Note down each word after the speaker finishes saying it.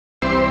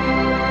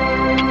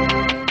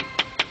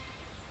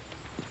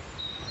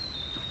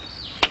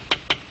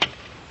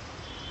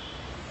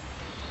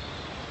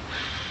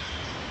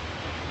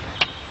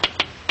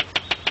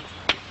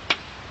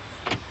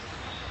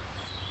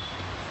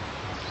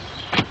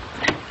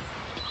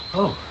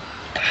Oh,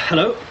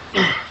 hello.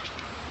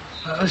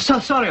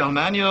 Sorry, old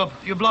man,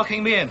 you're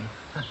blocking me in.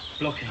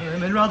 Blocking?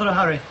 I'm in rather a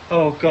hurry.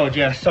 Oh, God,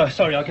 yeah.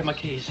 Sorry, I'll get my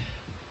keys.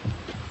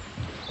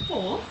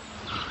 Paul?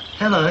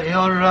 Ella,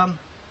 you're,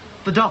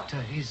 the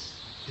doctor. He's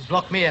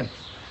blocked me in.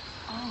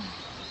 Oh.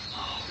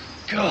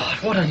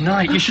 God, what a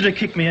night. You should have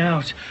kicked me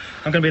out.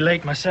 I'm going to be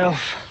late myself.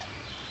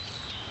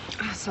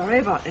 Oh, sorry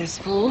about this,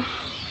 Paul.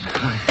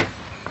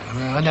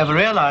 I never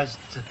realized.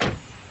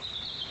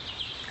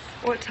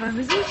 What time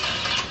is it?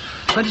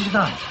 20 to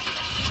 9.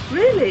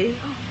 Really?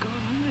 Oh, God,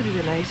 I'm going to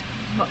be late.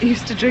 I'm not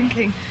used to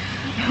drinking.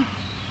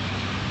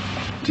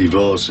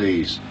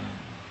 Divorcees.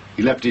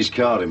 He left his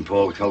card in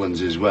Paul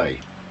Collins's way.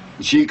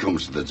 And she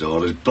comes to the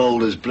door as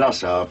bold as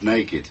brass, half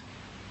naked.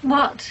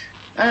 What?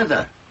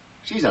 Heather.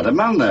 She's had a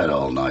man there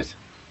all night.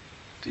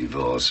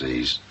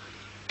 Divorcees.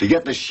 To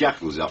get the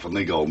shackles off and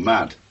they go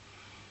mad.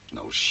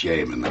 No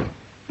shame in them.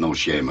 No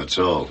shame at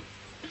all.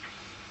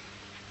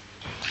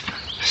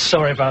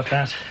 Sorry about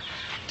that.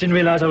 Didn't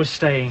realise I was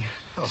staying.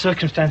 Oh.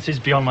 Circumstances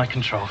beyond my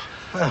control.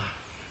 Well,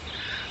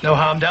 no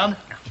harm done.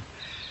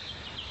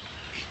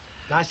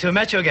 Nice to have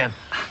met you again.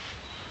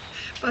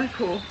 Bye,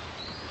 Paul.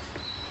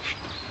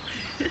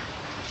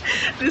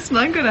 Listen,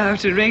 I'm going to have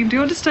to ring. Do you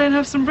want to stay and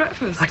have some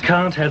breakfast? I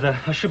can't, Heather.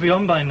 I should be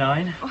on by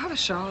 9. Oh, have a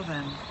shower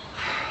then.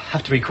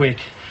 Have to be quick.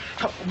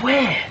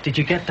 Where did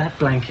you get that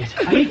blanket?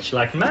 I itch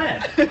like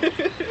mad. Do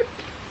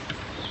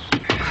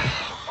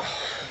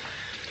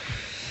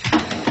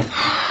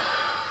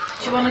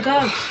you want to go?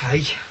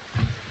 Hey.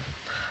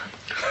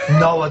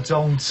 No, I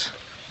don't.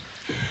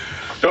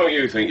 Don't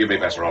you think you'd be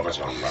better off at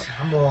home, lad?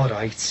 I'm all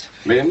right.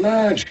 Me and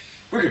Marge.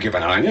 We could keep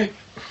an eye on you.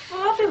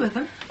 Well, I'll be with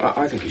him.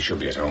 I think he should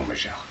be at home,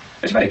 Michelle.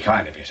 It's very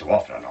kind of you to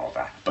offer and all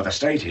that, but the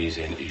state he's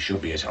in, he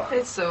should be at home.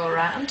 It's all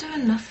right. I'm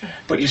doing nothing.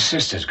 But your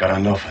sister's got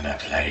enough on her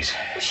plate.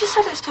 Well, she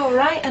said it's all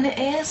right, and it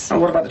is. And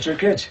what about the 2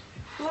 kids?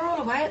 We're all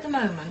away at the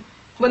moment.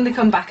 When they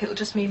come back, it'll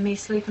just mean me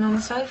sleeping on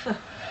the sofa.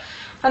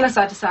 Unless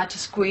I decide to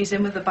squeeze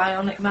in with the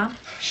bionic man.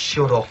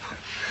 Shut up.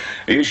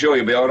 Are you sure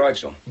you'll be all right,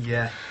 son?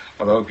 Yeah.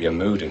 Well, I hope your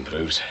mood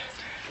improves.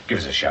 Give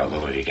us a shout,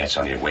 though, if he gets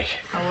on your wick.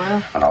 I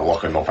will. And I'll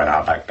lock him up in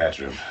our back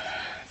bedroom.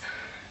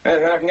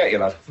 Anything I can get you,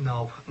 lad?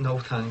 No,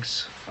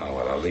 thanks. Oh,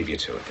 well, I'll leave you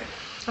to it then.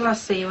 Well, I'll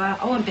see you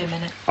out. I won't be a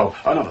minute. Oh,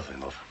 another thing,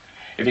 love.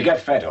 If you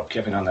get fed up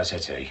keeping on the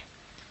city,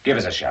 give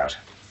us a shout,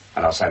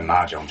 and I'll send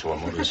Marge home to her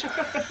mother's.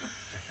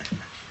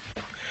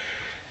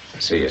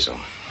 See you,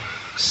 son.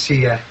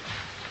 See ya.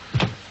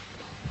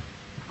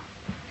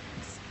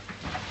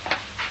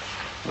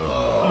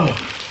 Oh.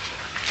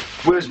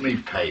 Where's me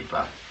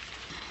paper?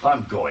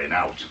 I'm going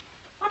out.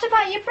 What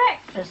about your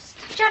breakfast?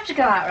 Do you have to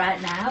go out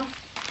right now?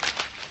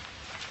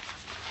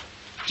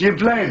 Do you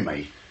blame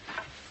me?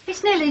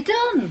 It's nearly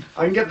done.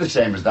 I can get the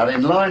same as that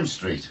in Lime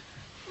Street.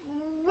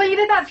 Will you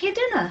be back for your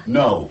dinner?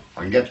 No,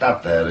 I can get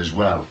that there as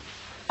well.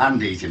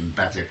 And eat in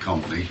better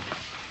company.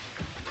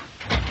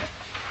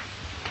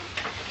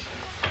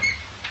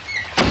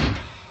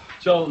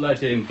 Don't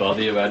let him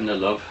bother you, Edna,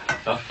 love.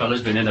 That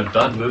fella's been in a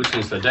bad mood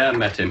since the day I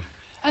met him.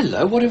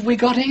 Hello, what have we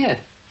got here?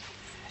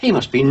 He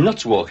must be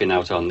nuts walking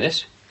out on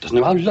this. Doesn't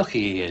know how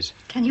lucky he is.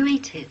 Can you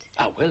eat it?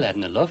 I will,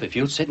 Edna, love, if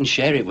you'll sit and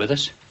share it with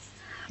us.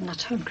 I'm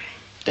not hungry.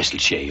 This'll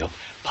cheer you up.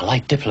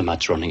 Polite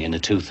diplomats running in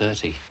at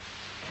 2:30.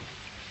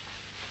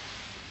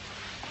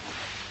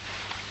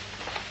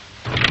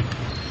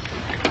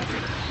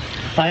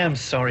 I am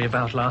sorry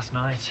about last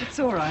night. It's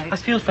all right. I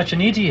feel such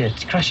an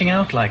idiot, crashing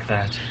out like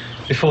that.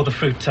 Before the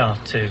fruit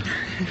tart, too.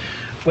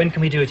 When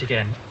can we do it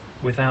again,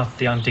 without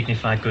the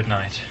undignified good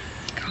night?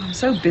 God, I'm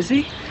so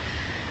busy.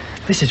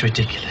 This is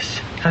ridiculous.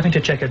 Having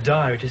to check a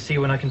diary to see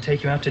when I can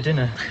take you out to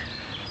dinner.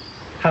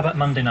 How about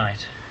Monday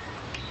night?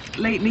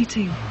 Late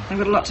meeting. I've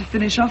got a lot to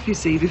finish off, you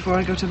see, before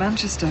I go to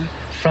Manchester.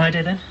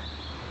 Friday, then?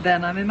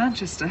 Then I'm in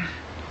Manchester.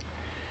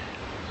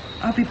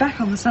 I'll be back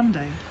on the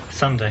Sunday.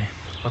 Sunday?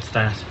 What's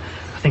that?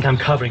 I think I'm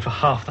covering for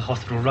half the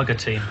hospital rugger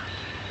team.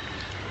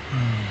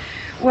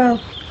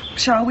 Well,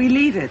 shall we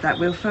leave it that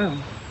we'll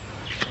phone?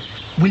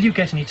 Will you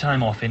get any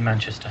time off in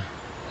Manchester?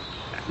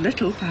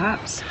 Little,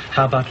 perhaps.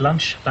 How about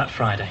lunch that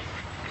Friday?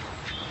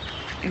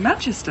 In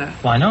Manchester?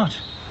 Why not?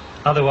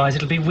 Otherwise,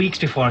 it'll be weeks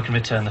before I can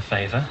return the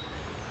favour.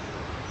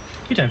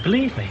 You don't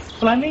believe me?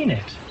 Well, I mean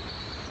it.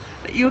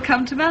 You'll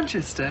come to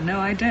Manchester? No,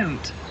 I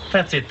don't.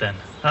 That's it, then.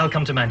 I'll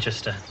come to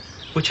Manchester.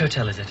 Which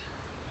hotel is it?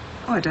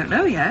 Oh, I don't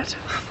know yet.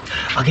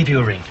 I'll give you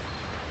a ring.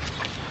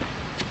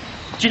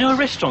 Do you know a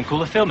restaurant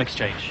called the Film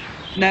Exchange?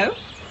 No?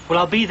 Well,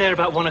 I'll be there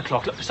about 1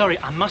 o'clock. Look, sorry,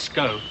 I must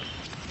go.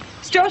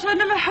 Stuart, I've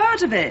never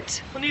heard of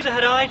it. Well, neither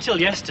had I till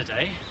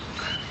yesterday.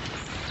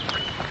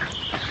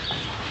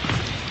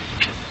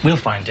 We'll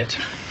find it.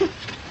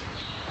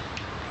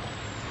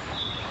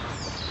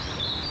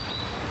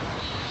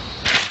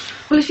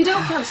 Well, if you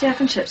don't fancy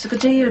having chips, I could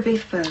do you a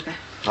beef burger.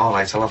 All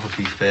right, I'll have a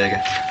beef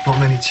burger. Not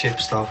many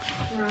chips, though.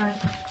 Right.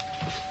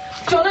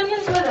 Do you want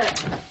onions with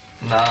it?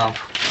 No.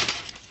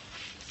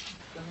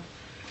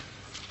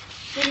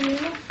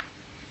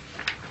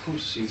 Come to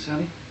see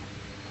Sally.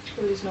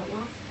 Well, he's not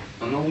well.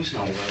 I know he's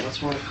not well, that's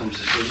why I've come to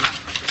see you.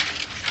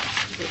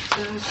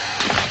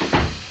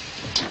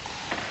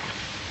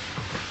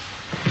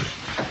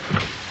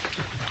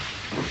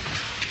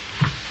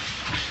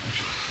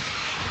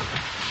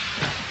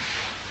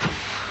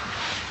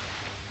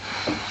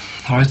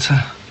 All right,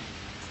 sir.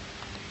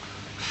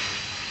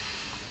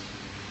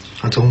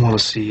 I don't want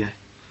to see you.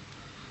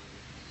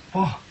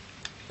 What?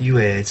 You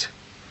heard.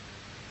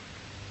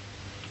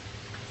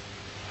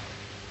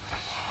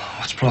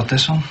 What's brought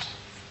this on?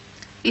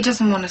 He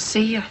doesn't want to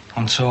see you.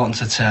 I'm talking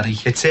to Terry.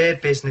 It's her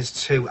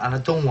business too, and I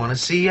don't want to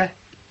see you.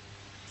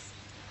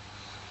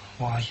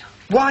 Why?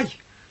 Why?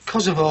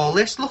 Because of all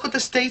this. Look at the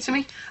state of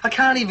me. I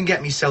can't even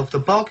get myself to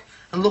bog.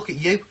 And look at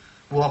you,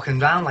 walking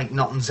round like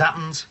nothing's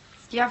happened.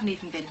 You haven't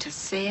even been to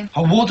see him.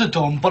 I would have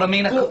done, but I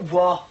mean, But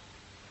what?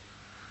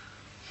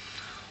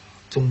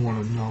 Don't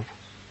want to know.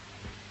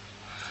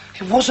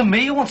 It wasn't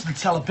me who wanted to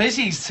tell the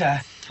busies,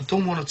 Ter. I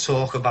don't want to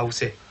talk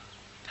about it.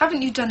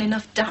 Haven't you done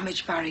enough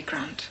damage, Barry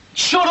Grant?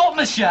 Shut up,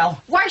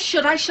 Michelle! Why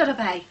should I shut up,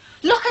 eh?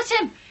 Look at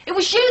him! It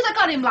was you that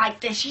got him like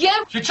this, you!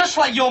 You're just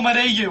like your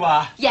Marie, you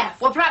are. Yeah,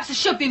 well, perhaps I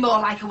should be more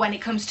like her when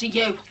it comes to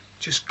you.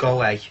 Just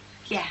go, eh?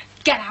 Yeah,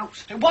 get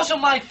out. It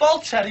wasn't my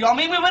fault, Terry. I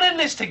mean, we were in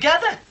this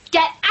together.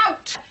 Get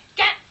out!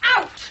 Get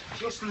out!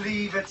 Just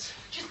leave it.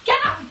 Just get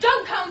out and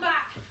don't come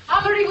back!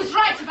 Anne-Marie was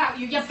right about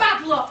you, you're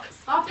bad luck.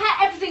 Our pet,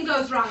 everything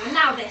goes wrong, and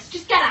now this.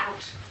 Just get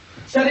out.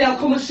 Terry, I'll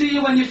come and see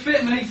you when you're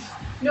fit, mate.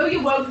 No,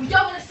 you won't. We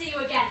don't want to see you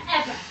again,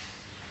 ever.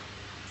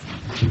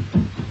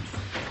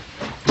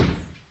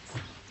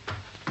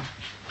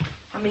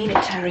 I mean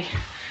it, Terry.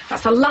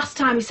 That's the last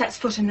time he sets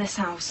foot in this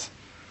house.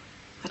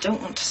 I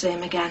don't want to see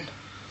him again.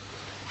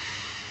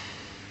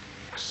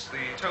 The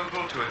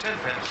total to a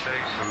 10-pence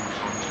stake moves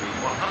on to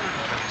 £127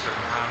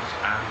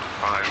 and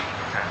 5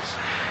 pence.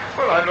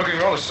 Well, I'm looking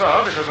rather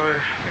sour because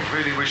I think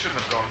really we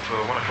shouldn't have gone for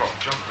a 1 o'clock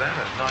jump then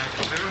at 9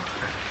 to 2.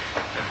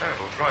 A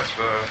terrible price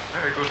for a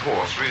very good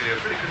horse, really a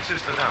pretty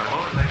consistent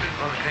animal, and they didn't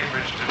run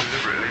Cambridge to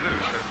deliberately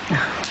lose.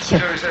 But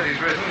Jerry said he's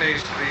ridden,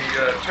 he's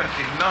the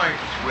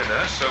 29th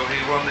winner, so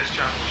he won this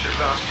championship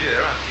last year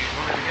and he's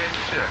won it again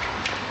this year.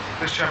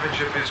 This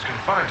championship is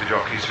confined to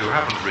jockeys who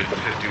haven't ridden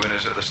 50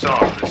 winners at the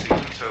start of the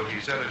season, so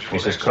he's eligible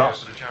Mrs. next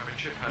Cross. year for the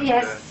championship. And,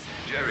 Yes.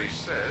 Jerry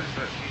says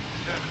that he's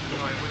determined to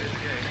try and win it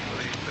again for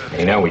the third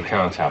You know we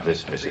can't have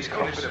this, Mrs.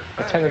 Cross.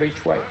 A tenner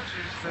each way.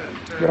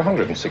 You're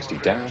 160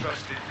 down.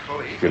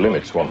 Your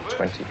limit's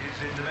 120.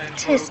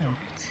 It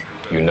isn't.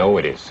 You know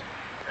it is.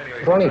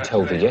 Ronnie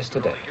told you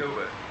yesterday.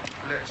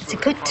 It's a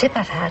good tip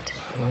I've had.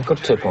 Well, good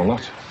tip or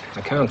not,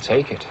 I can't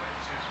take it.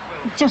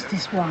 Just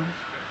this one.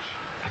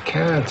 I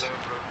can't.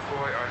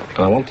 And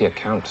I want the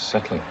account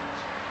settling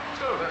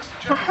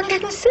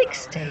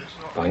 160?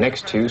 by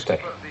next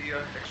Tuesday.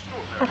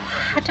 Well,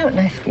 I don't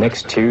know if...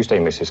 Next Tuesday,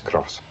 Mrs.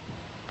 Cross.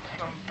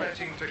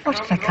 What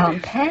if I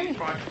can't pay?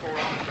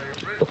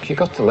 Look, you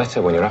got the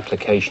letter when your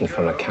application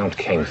for an account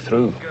came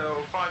through.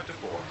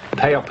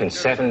 Pay up in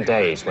 7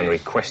 days when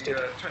requested.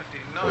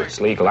 Or it's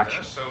legal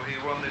action.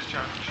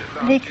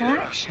 Legal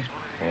action?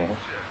 Yeah.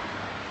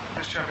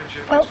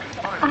 Well,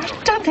 I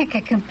don't think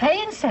I can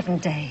pay in 7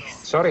 days.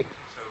 Sorry.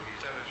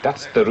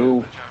 That's the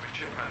rule.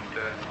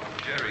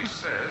 Jerry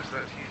says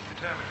that he's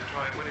determined to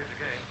try and win it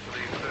again for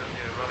the third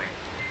year running.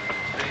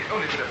 The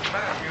only bit of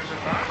bad news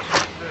about it is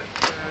that,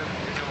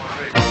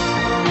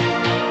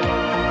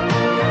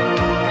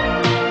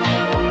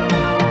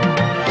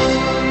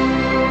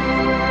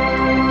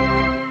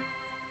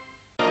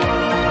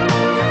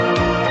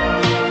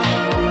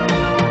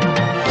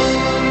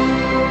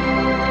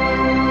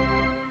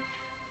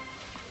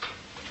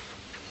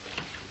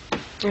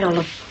 you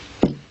know,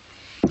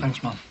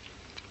 Thanks, Mum.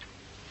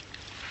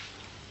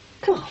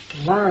 God,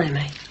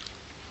 blimey.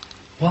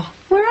 What?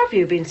 Where have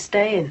you been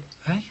staying?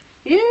 Hey?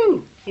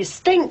 You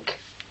stink.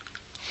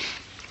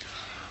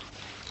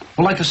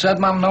 Well, like I said,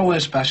 Mum, nowhere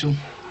special.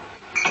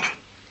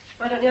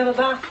 Why don't you have a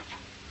bath?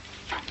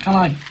 Can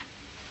I?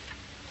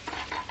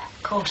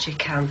 Of course you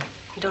can.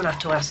 You don't have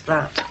to ask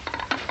that.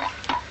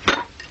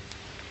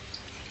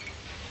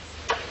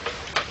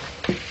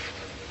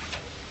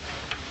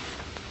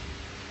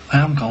 I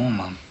am going,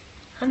 Mum.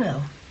 I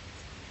know.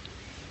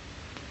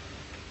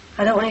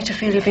 I don't want you to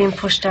feel you're being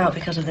pushed out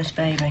because of this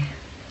baby.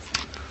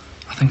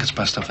 I think it's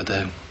best if I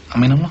do. I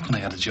mean, I'm not going to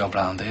get a job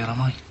round here,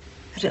 am I?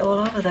 Is it all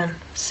over then?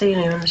 Seeing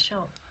you in the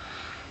shop?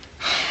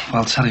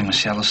 Well, Terry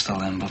Michelle is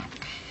still in, but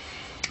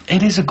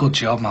it is a good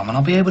job, Mum, and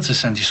I'll be able to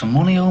send you some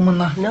money home and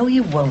that. No,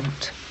 you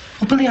won't.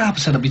 Well, Billy Harper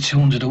said it'd be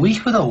 200 a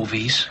week with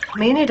OVs.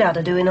 Me and your dad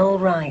are doing all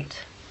right.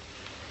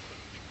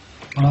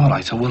 Well, all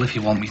right, I will if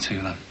you want me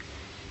to, then.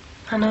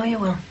 I know you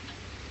will.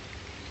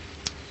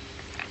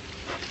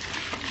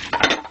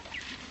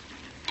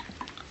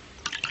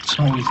 It's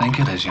not what you think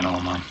it is, you know,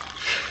 Mum.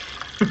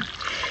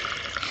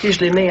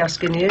 Usually me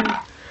asking you.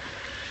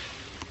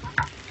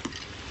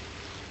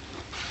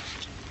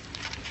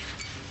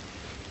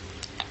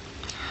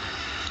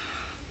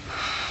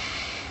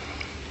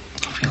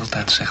 I feel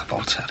dead sick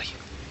about Terry.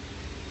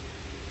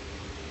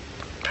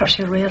 Perhaps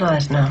you'll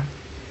realise now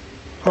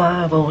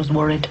why I've always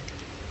worried.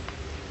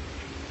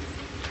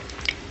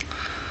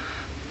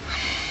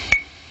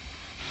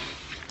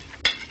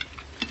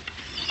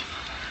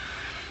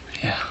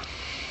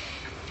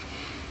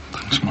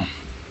 Thanks, Mum.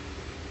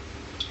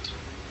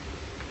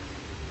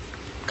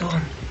 Go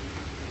on.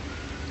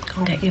 Go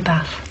and get your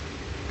bath.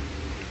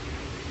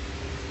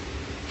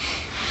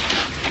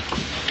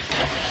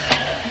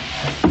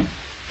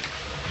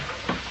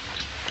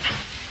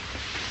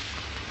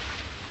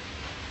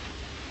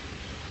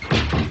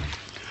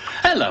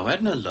 Hello,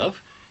 Edna, love.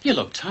 You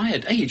look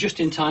tired. Are you just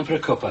in time for a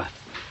cuppa?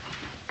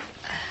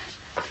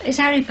 Is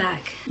Harry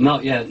back?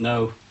 Not yet,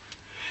 no.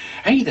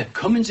 Hey, the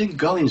comings and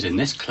goings in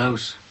this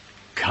close.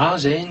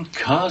 Cars in,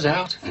 cars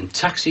out, and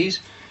taxis.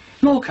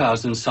 More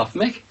cars than soft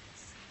Mick.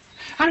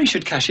 Harry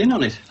should cash in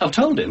on it. I've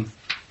told him.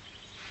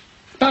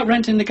 About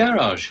renting the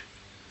garage.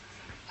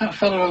 That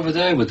fella over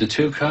there with the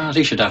 2 cars,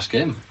 he should ask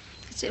him.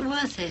 Is it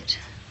worth it?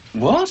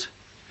 What?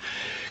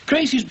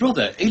 Gracie's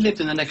brother, he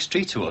lived in the next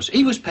street to us.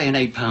 He was paying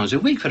 £8 a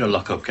week for a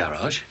lock-up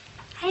garage.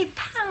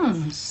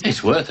 £8?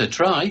 It's worth a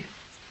try.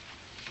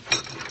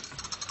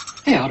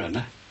 Here,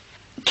 Edna.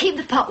 Keep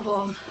the pot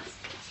warm.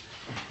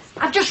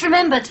 I've just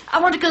remembered. I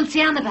want to go and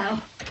see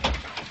Annabelle.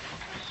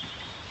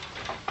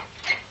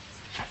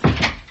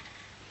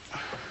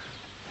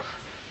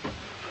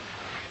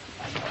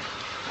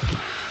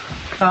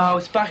 Oh,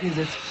 it's back, is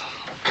it?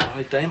 All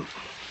right, Dame.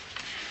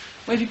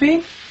 Where have you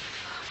been?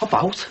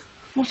 About?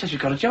 Mum says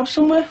you've got a job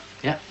somewhere.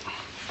 Yeah.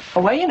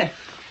 Away, innit?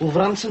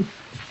 Wolverhampton.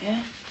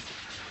 Yeah.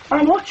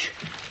 How much?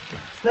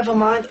 Never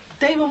mind.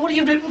 Damon, what are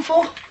you rooting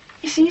for?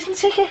 Your season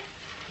ticket.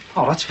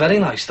 Oh, that's very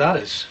nice, that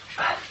is.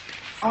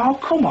 Oh,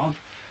 come on.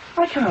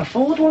 I can't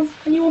afford one,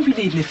 and you won't be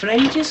needing it for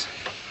ages.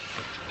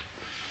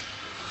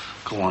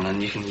 Go on,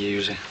 and you can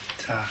use it.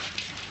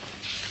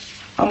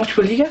 How much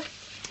will you get?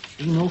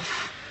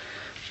 Enough.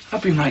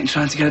 I've been writing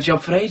trying to get a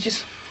job for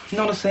ages.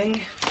 Not a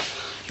thing.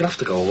 You'll have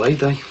to go away,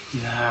 Dave.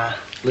 Nah.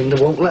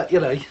 Linda won't let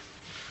you, eh?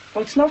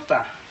 Well, it's not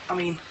that. I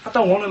mean, I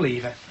don't want to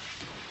leave it.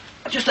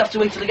 I just have to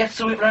wait till I get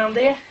something round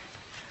here.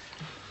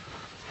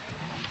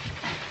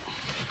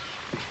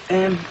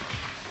 You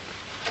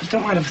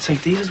don't mind if I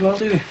take these as well,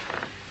 do you?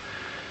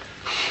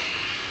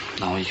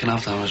 No, you can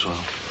have them as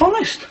well.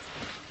 Honest?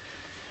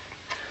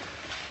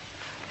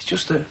 It's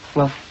just that,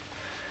 well,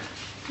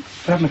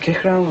 I have my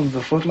kick round under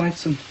the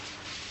floodlights and...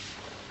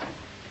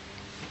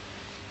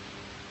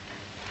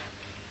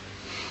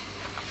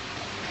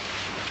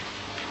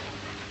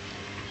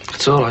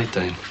 It's all right,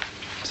 Dane.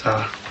 So...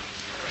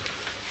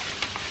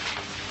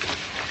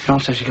 Your mum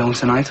says you're going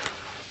tonight?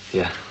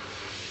 Yeah.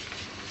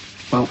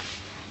 Well,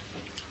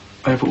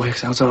 I hope it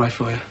works out all right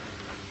for you.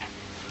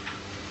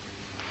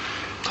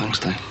 Thanks,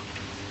 Dane.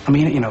 I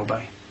mean it, you know,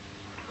 Barry.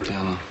 Yeah,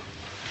 I know.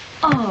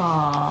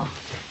 Aww.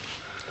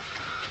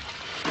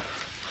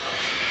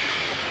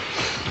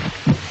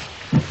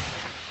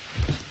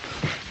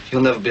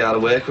 You'll never be out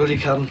of work, will you,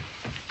 Karen?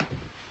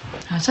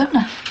 I don't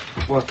know.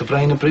 What, the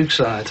brain of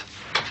Brookside?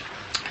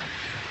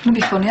 It'd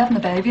be funny having a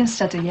baby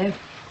instead of you.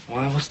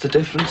 Why, what's the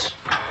difference?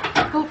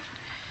 Well,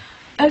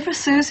 over at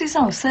Susie's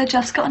house, Sir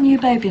Jeff's got a new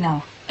baby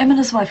now. Him and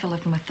his wife are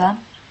living with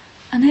them.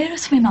 And here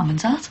it's my mum and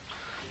dad.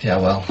 Yeah,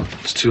 well,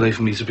 it's too late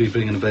for me to be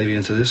bringing a baby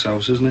into this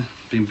house, isn't it?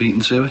 Been beaten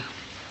to it.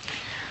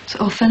 So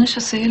it'll finish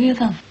with Celia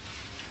then?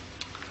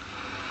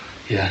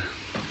 Yeah.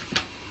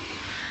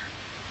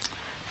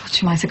 Thought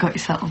she might have got you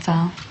settled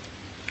down.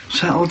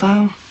 Settled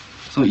down?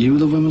 Thought you were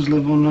the women's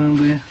live one round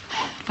here.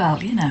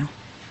 Well, you know.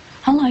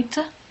 I liked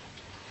her.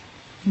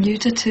 And you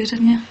did too,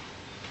 didn't you?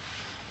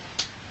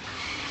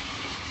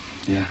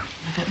 Yeah.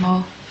 A bit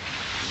more.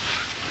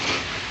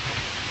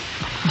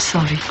 I'm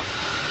sorry.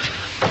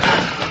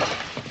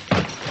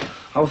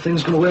 How are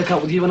things going to work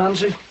out with you and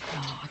Andrew?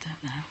 Oh, I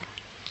don't know.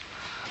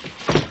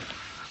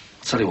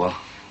 I'll tell you what,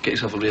 get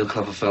yourself a real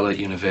clever fella at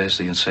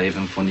university and save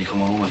him for when you come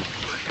home and...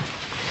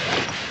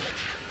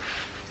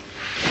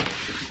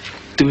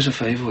 Do us a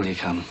favour, will you,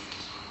 Can?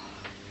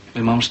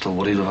 My mum's still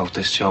worried about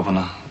this job and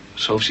that,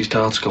 so if she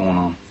starts going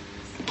on,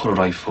 put it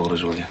right for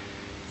us, will you?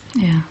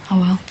 Yeah, I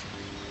will.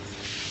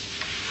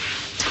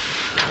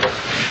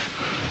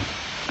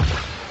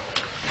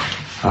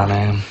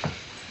 And,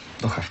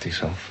 look after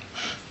yourself.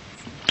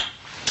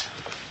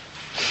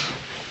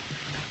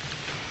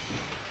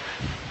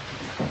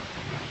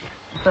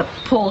 But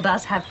Paul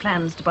does have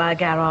plans to buy a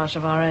garage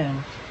of our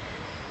own.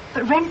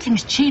 But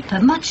renting's cheaper,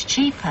 much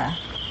cheaper.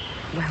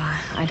 Well,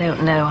 I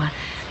don't know.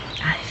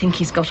 I think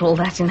he's got all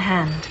that in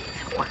hand.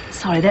 Oh,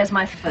 sorry, there's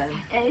my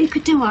phone. You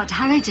could do what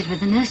Harry did with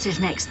the nurses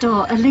next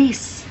door, a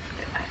lease.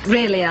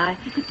 Really,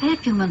 You could pay a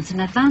few months in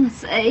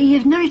advance.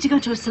 You've no need to go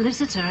to a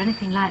solicitor or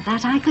anything like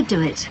that. I could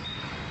do it.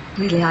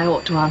 Really, I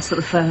ought to answer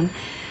the phone.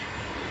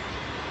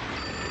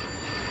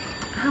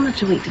 How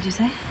much a week did you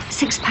say?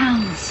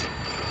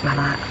 £6.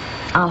 Well,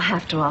 I'll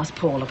have to ask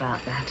Paul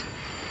about that.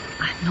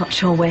 I'm not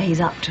sure where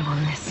he's up to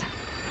on this.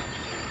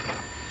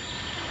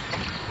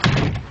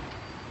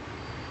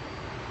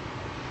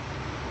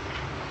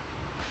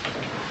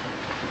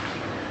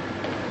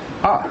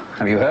 Ah,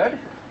 have you heard?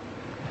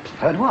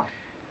 Heard what?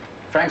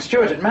 Frank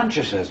Stewart at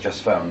Manchester has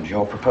just phoned.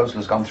 Your proposal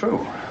has gone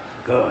through.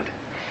 Good.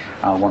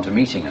 I'll want a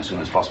meeting as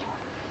soon as possible.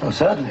 Well,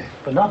 certainly,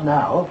 but not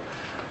now.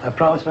 I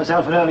promised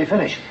myself an early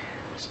finish.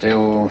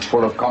 Still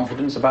full of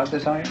confidence about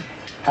this, are you?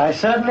 I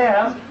certainly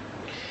am.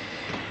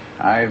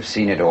 I've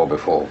seen it all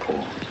before,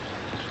 Paul.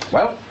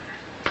 Well,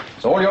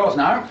 it's all yours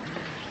now.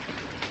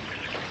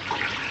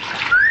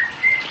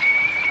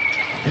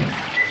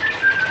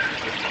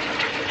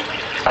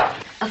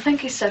 I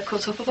think he's so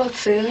cut up about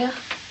Celia.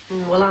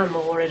 Well, I'm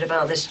more worried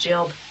about this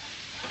job.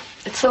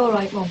 It's all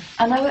right, Mum.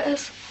 I know it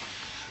is.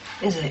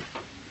 Is it?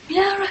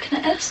 Yeah, I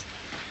reckon it is.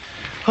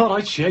 All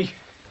right, she.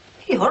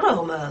 You're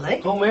home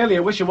early. Home early,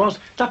 I wish I was.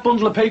 That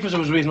bundle of papers I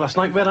was reading last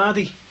night, where are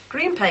they?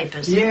 Green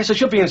papers? Yes, I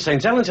should be in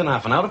St. Helens in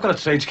half an hour. I've got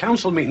a trades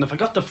council meeting. I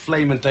forgot the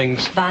flaming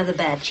things. By the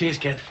bed. Cheers,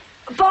 kid.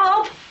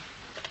 Bob!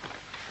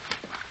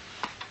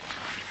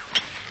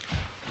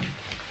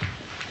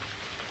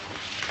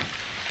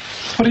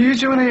 What are you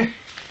doing here?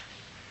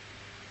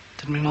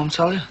 Didn't my mum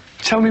tell you?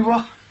 Tell me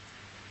what?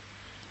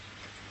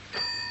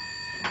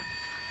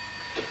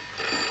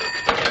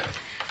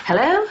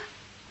 Hello?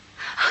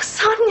 Oh,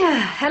 Sonia.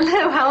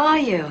 Hello, how are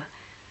you?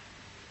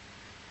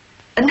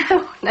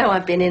 No,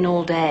 I've been in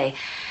all day.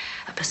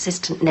 A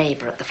persistent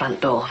neighbour at the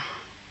front door.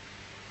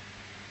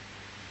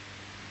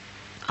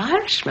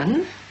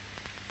 Irishman?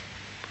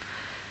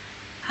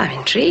 I'm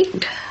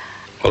intrigued.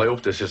 Well, I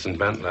hope this isn't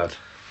bent, lad.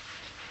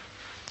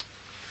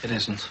 It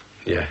isn't.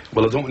 Yeah.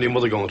 Well, I don't want your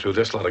mother going through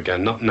this lot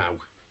again. Not now.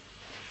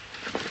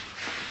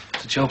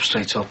 The job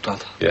straight up,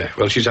 Dad. Yeah.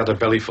 Well, she's had a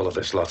belly full of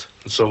this lot.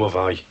 And so have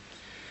I. And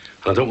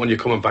I don't want you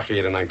coming back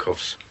here in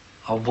handcuffs.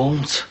 I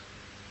won't.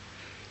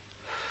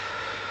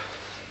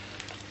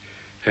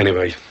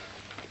 Anyway,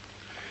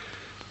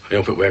 I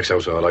hope it works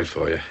out all right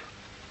for you.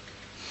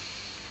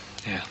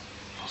 Yeah,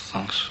 well,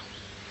 thanks.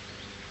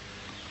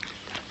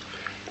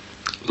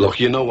 Look,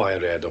 you know why I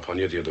read up on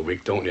you the other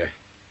week, don't you?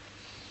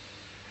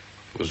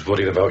 I was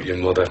worried about your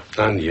mother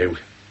and you.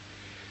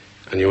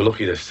 And you were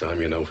lucky this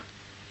time, you know.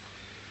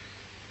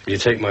 If you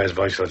take my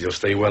advice, lad, you'll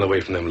stay well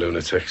away from them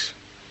lunatics.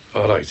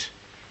 All right.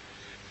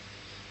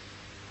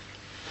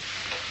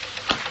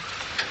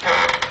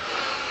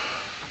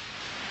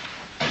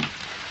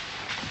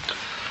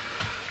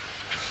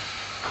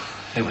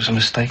 It was a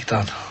mistake,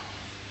 Dad.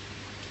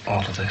 All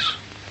of this.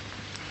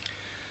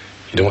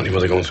 You don't want your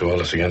mother going through all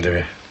this again, do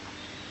you?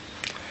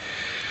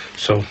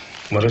 So,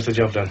 what is the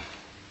job then?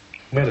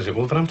 Where is it,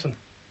 Wolverhampton?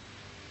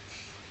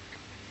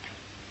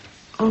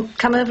 I'll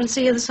come over and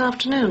see you this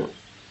afternoon.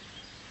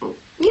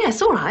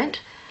 Yes, all right.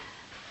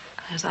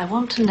 Because I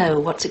want to know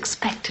what's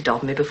expected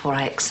of me before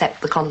I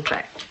accept the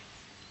contract.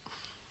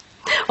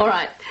 All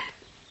right.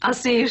 I'll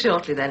see you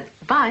shortly then.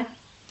 Bye.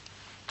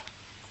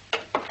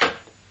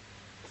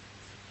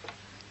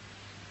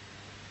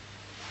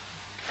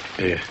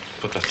 Here,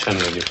 put that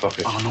tenner in your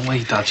pocket. Oh, no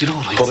way, Dad, you're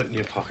all right. Put it in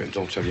your pocket and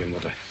don't tell your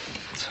mother.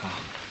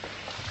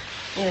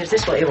 Yeah, is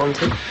this what you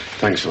wanted?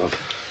 Thanks, love.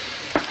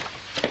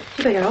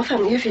 You better off,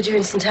 haven't you, if you're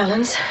doing St.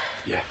 Helens?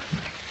 Yeah.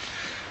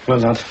 Well,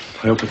 Dad,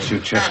 I hope it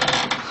suits you.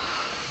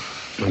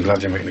 I'm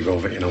glad you're making a go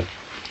of it, you know.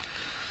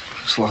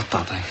 Thanks a lot,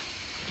 Daddy.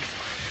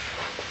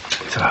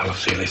 Ta-ra, love.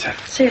 See you later.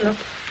 See you,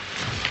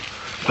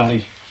 love.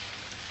 Bye.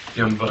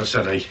 You haven't got a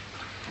said, eh?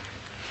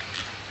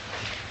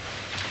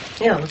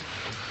 Yeah.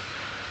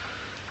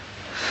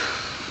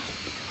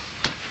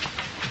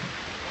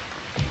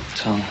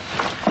 Tom.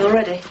 You all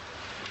ready?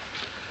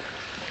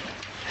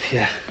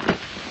 Yeah.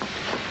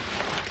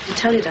 Did you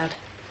tell your dad?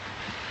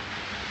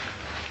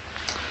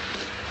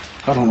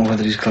 I don't know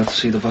whether he's glad to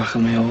see the back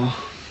of me or what.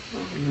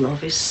 Oh,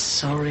 love is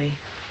sorry.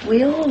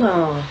 We all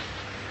are.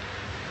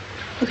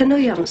 Look, I know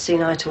you haven't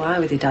seen eye to eye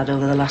with your dad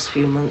over the last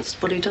few months,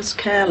 but he does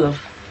care, love.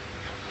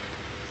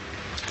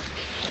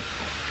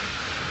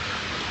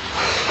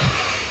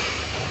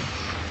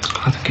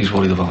 I think he's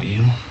worried about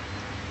you.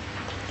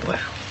 Well,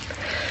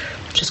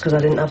 just because I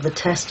didn't have the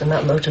test and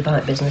that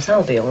motorbike business,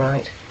 I'll be all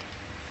right.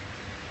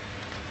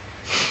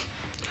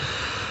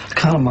 I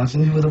can't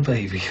imagine you with a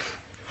baby.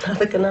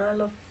 Neither can I,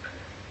 love.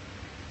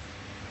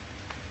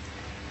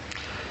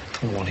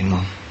 Don't worry,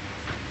 Mum.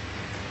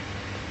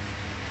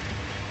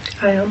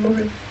 I am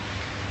worried.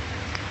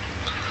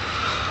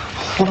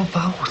 What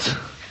about?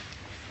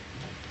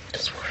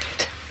 Just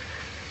worried.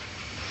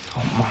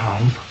 Oh,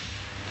 Mum.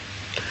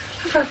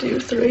 I've had you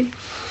three.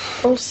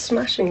 All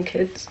smashing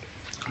kids.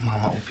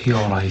 Mum, it'll be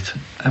all right.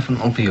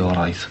 Everything will be all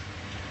right.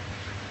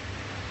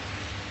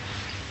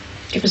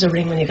 Give us a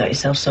ring when you got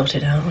yourself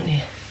sorted out, won't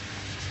you?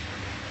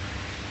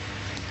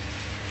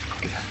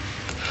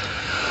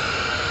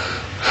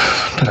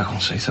 Better go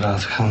and say to Dad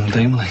to come and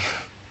Damley.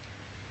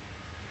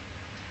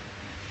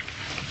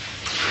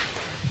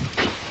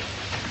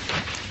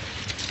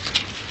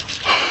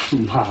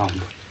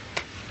 Mum.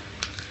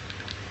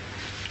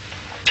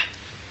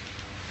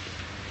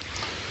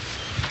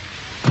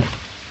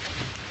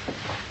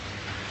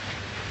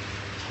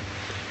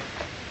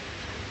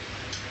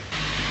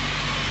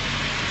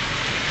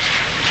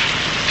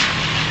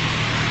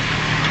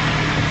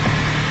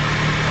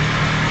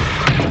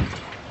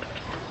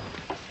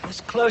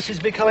 Close is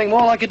becoming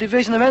more like a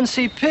division of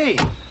NCP.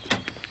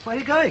 Where are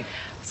you going?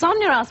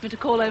 Sonia asked me to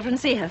call over and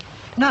see her.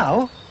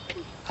 Now?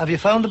 Have you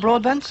found the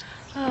Broadbents?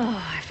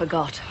 Oh, I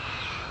forgot.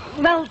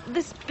 Well,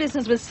 this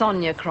business with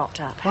Sonia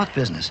cropped up. What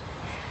business?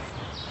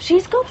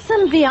 She's got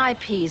some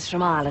VIPs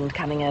from Ireland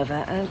coming over,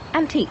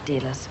 antique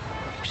dealers.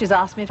 She's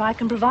asked me if I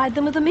can provide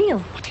them with a meal.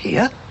 What,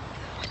 here?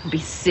 Don't be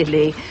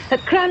silly.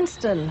 At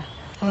Cranston.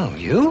 Oh,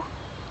 you?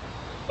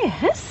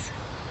 Yes.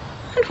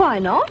 And why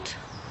not?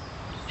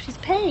 She's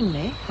paying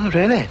me. Oh,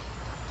 really?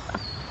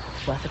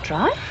 It's worth a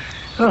try.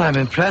 Well, I'm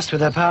impressed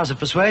with her powers of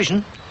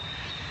persuasion.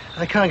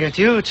 I can't get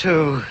you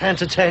to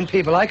entertain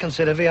people I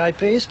consider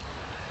VIPs.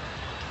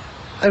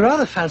 I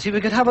rather fancy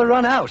we could have a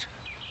run out.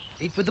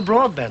 Eat with the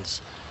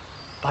Broadbents.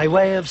 By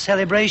way of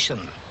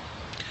celebration.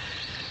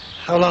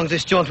 How long's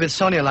this jaunt with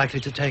Sonia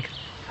likely to take?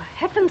 For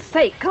heaven's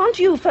sake, can't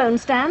you phone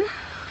Stan?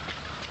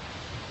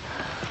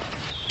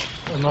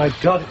 Oh, my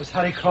God, it was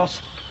Harry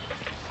Cross.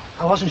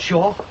 I wasn't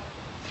sure.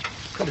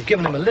 Could have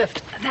given him a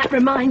lift. That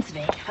reminds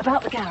me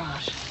about the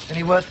garage.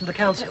 Any word from the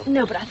council?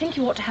 No, but I think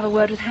you ought to have a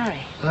word with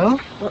Harry. Oh?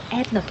 Well,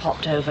 Edna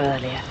popped over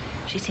earlier.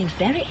 She seems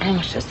very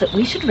anxious that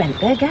we should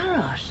rent their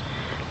garage.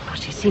 Well,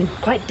 she seemed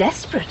quite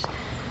desperate.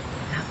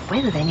 Now,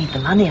 whether they need the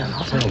money or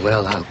not... Oh,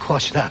 well, I'll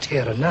quash that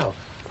here and now.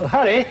 Well,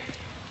 Harry,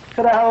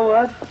 could I have a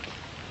word?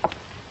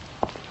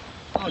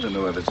 I don't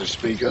know whether to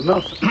speak or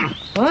not.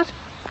 What?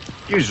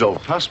 You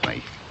drove past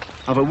me.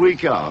 Have a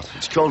week out.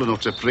 It's cold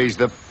enough to please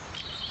the...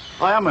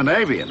 I am a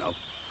navy, you know.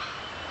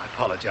 I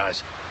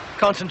apologise.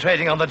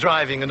 Concentrating on the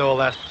driving and all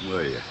that.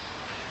 Were you?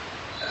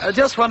 I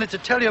just wanted to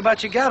tell you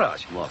about your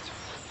garage. What?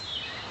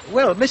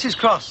 Well, Mrs.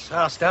 Cross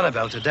asked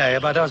Annabelle today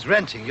about us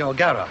renting your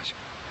garage.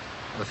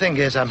 The thing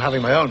is, I'm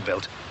having my own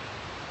built.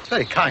 It's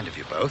very kind of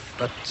you both,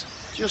 but...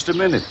 Just a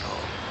minute,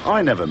 Paul.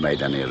 I never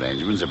made any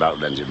arrangements about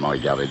renting my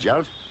garage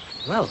out.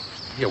 Well,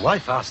 your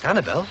wife asked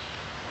Annabelle.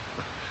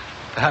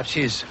 Perhaps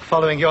she's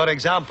following your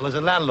example as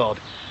a landlord,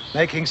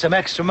 making some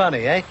extra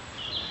money, eh?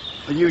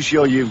 Are you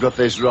sure you've got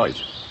this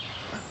right?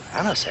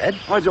 Anna said.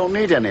 I don't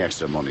need any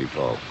extra money,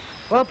 Paul.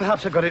 Well,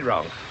 perhaps I got it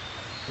wrong.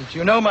 But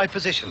you know my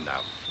position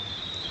now.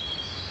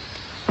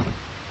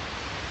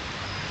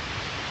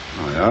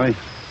 Aye, aye.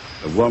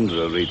 The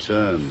wanderer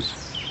returns,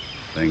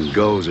 then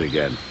goes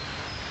again.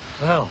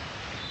 Well,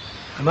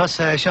 I must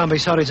say I shan't be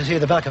sorry to see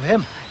the back of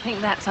him. I think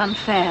that's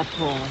unfair,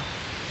 Paul.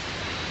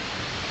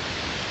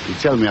 You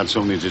tell me it had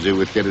something to do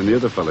with getting the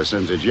other fella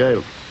sent to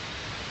jail.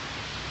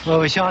 Well,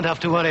 we shan't have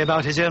to worry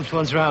about his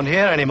influence around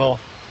here anymore.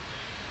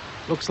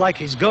 Looks like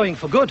he's going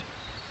for good.